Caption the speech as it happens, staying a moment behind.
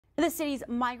The city's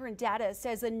migrant data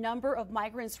says the number of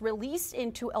migrants released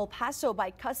into El Paso by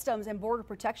Customs and Border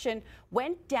Protection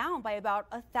went down by about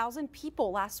 1,000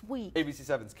 people last week. ABC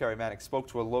 7's Carrie Mannix spoke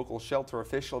to a local shelter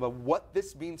official about what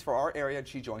this means for our area, and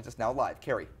she joins us now live.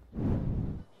 Carrie.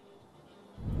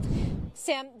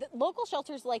 Sam, the local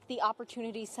shelters like the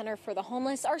Opportunity Center for the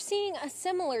Homeless are seeing a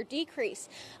similar decrease.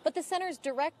 But the center's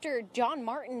director, John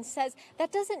Martin, says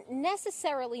that doesn't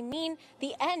necessarily mean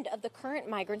the end of the current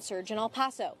migrant surge in El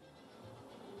Paso.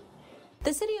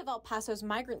 The City of El Paso's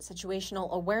Migrant Situational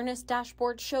Awareness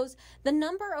Dashboard shows the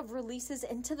number of releases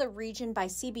into the region by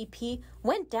CBP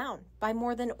went down by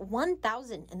more than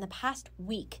 1,000 in the past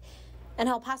week. And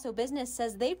El Paso business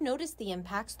says they've noticed the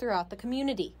impacts throughout the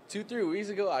community. 2-3 weeks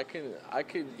ago, I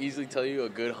could easily tell you a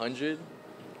good 100,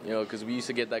 because we used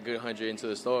to get that good 100 into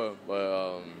the store,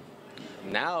 but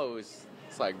now it's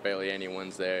like barely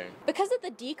anyone's there. Because of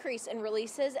the decrease in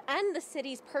releases and the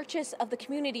city's purchase of the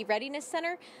Community Readiness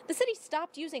Center, the city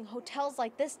stopped using hotels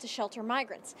like this to shelter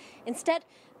migrants. Instead,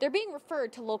 they're being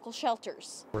referred to local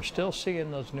shelters. We're still seeing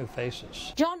those new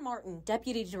faces. John Martin,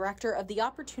 deputy director of the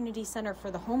Opportunity Center for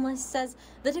the Homeless, says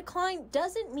the decline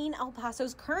doesn't mean El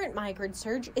Paso's current migrant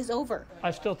surge is over.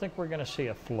 I still think we're going to see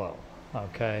a flow,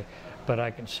 okay? But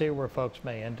I can see where folks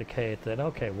may indicate that,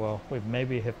 okay, well, we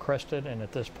maybe have crested, and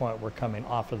at this point we're coming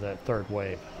off of that third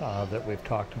wave that we've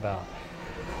talked about.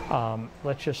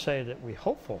 Let's just say that we're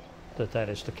hopeful that that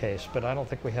is the case, but I don't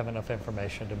think we have enough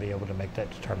information to be able to make that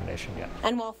determination yet.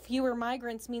 And while fewer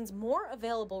migrants means more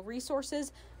available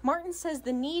resources, Martin says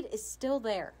the need is still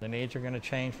there. The needs are going to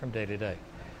change from day to day.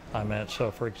 So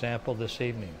for example, this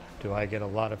evening, do I get a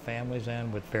lot of families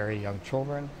in with very young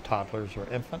children, toddlers or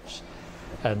infants?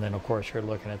 And then of course you're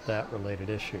looking at that related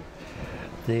issue.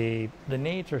 The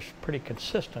needs are pretty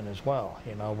consistent as well.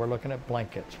 We're looking at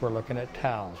blankets, we're looking at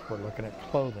towels, we're looking at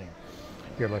clothing,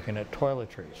 you're looking at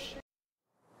toiletries.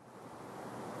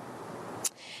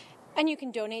 And you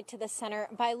can donate to the center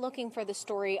by looking for the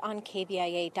story on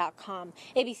KBIA.com.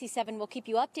 ABC 7 will keep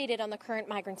you updated on the current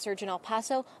migrant surge in El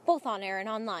Paso, both on air and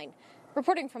online.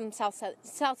 Reporting from South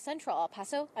Central El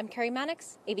Paso, I'm Carrie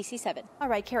Mannix, ABC 7. All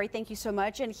right, Carrie, thank you so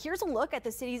much. And here's a look at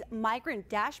the city's migrant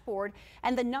dashboard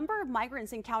and the number of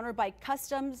migrants encountered by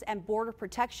Customs and Border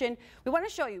Protection. We want to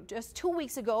show you just 2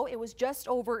 weeks ago, it was just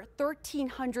over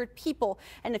 1,300 people.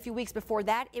 And a few weeks before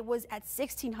that, it was at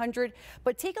 1,600.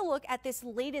 But take a look at this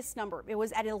latest number. It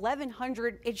was at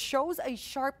 1,100. It shows a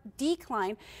sharp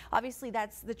decline. Obviously,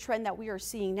 that's the trend that we are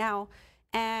seeing now.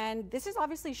 And this is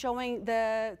obviously showing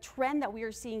the trend that we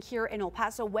are seeing here in El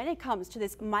Paso when it comes to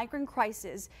this migrant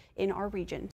crisis in our region.